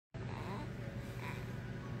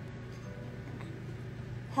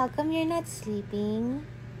How come you're not sleeping?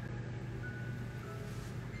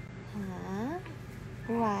 Huh?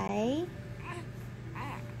 Why?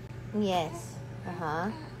 Yes.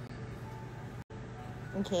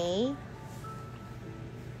 Okay.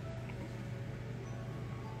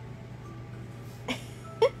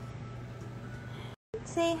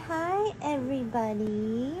 Say hi,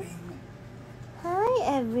 everybody. Hi,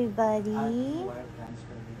 everybody.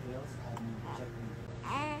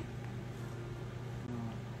 Hi.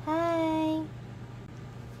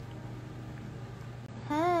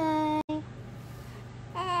 Hi.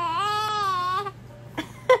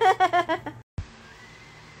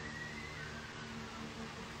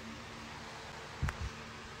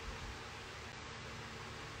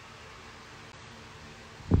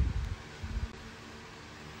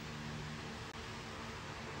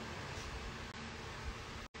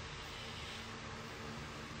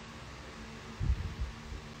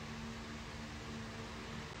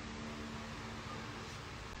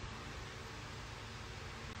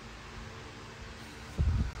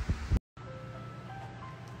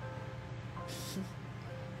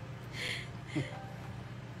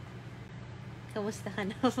 Kamusta ka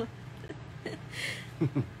naman?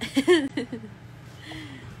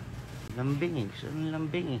 Lambing eh. Gusto ng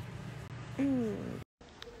lambing eh.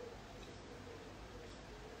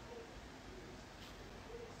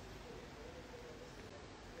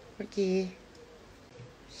 Corky.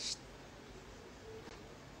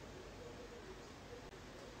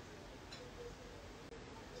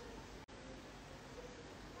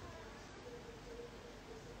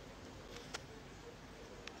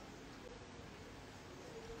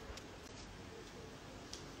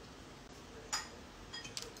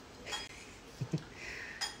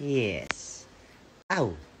 Yes.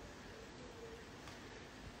 Ow!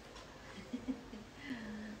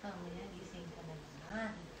 Mamaya, gising ka na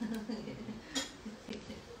naman.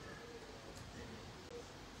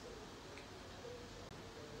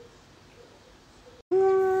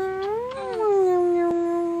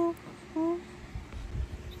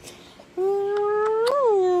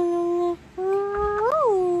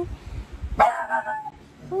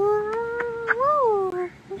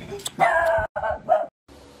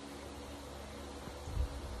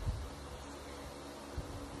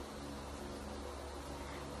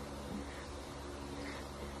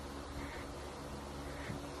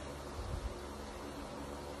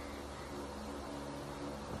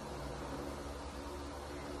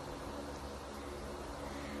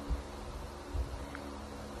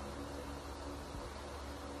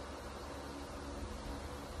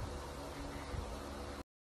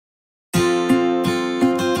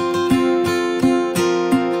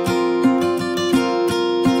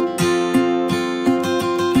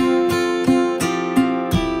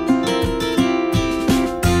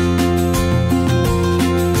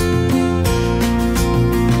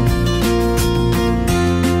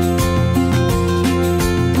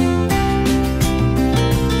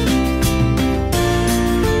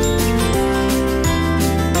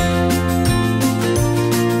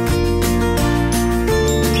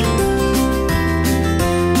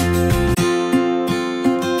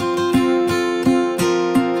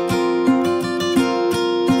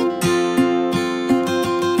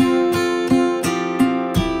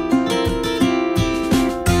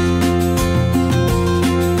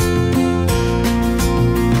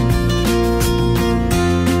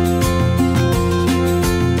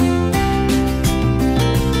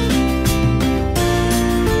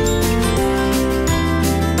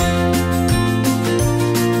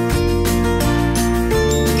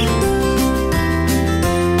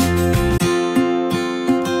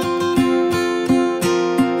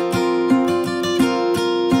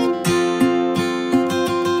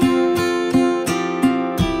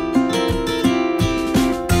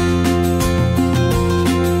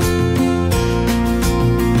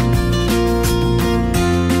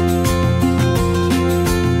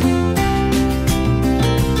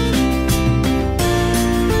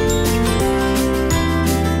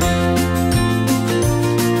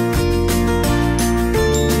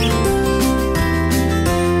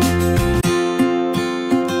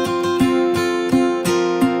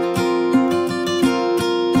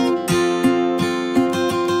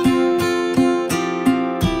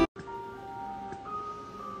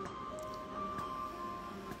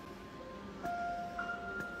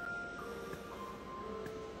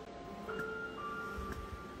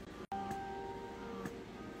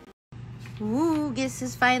 Ooh, guess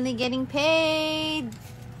who's finally getting paid?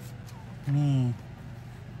 Me.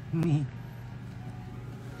 Me.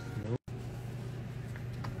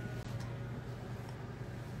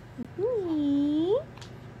 Me.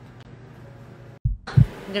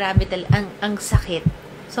 Grabe ang sakit.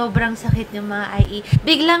 Sobrang sakit yung mga IE.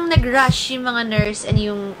 Biglang nag-rush yung mga nurse and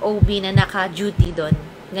yung OB na naka-duty doon.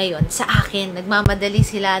 Ngayon, sa akin, nagmamadali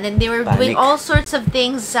sila. And they were doing all sorts of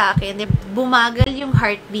things sa akin. Bumagal yung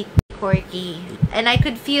heartbeat ni Corky. And I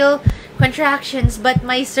could feel contractions, but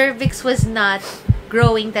my cervix was not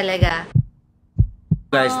growing talaga.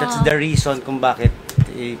 Guys, that's the reason kung bakit,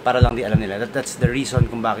 para lang di alam nila, that's the reason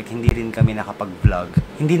kung bakit hindi rin kami nakapag-vlog.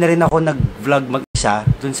 Hindi na rin ako nag-vlog mag-isa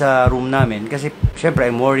dun sa room namin kasi syempre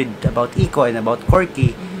I'm worried about Iko and about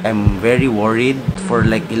Corky. I'm very worried for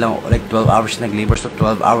like 12 hours nag-labor, so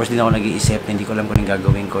 12 hours din ako nag-iisip, hindi ko alam kung anong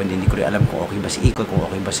gagawin ko, hindi ko rin alam kung okay ba si Iko, kung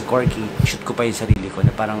okay ba si Corky. Shoot ko pa yung sarili ko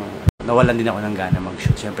na parang nawalan din ako ng gana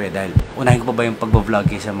mag-shoot. Syempre dahil unahin ko pa ba yung pag-vlog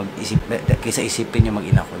kaysa isipin yung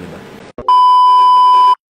mag-ina ko, diba?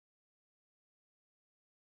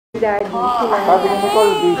 Daddy, Sabi ni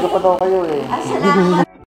Nicole, video ko daw kayo eh. salamat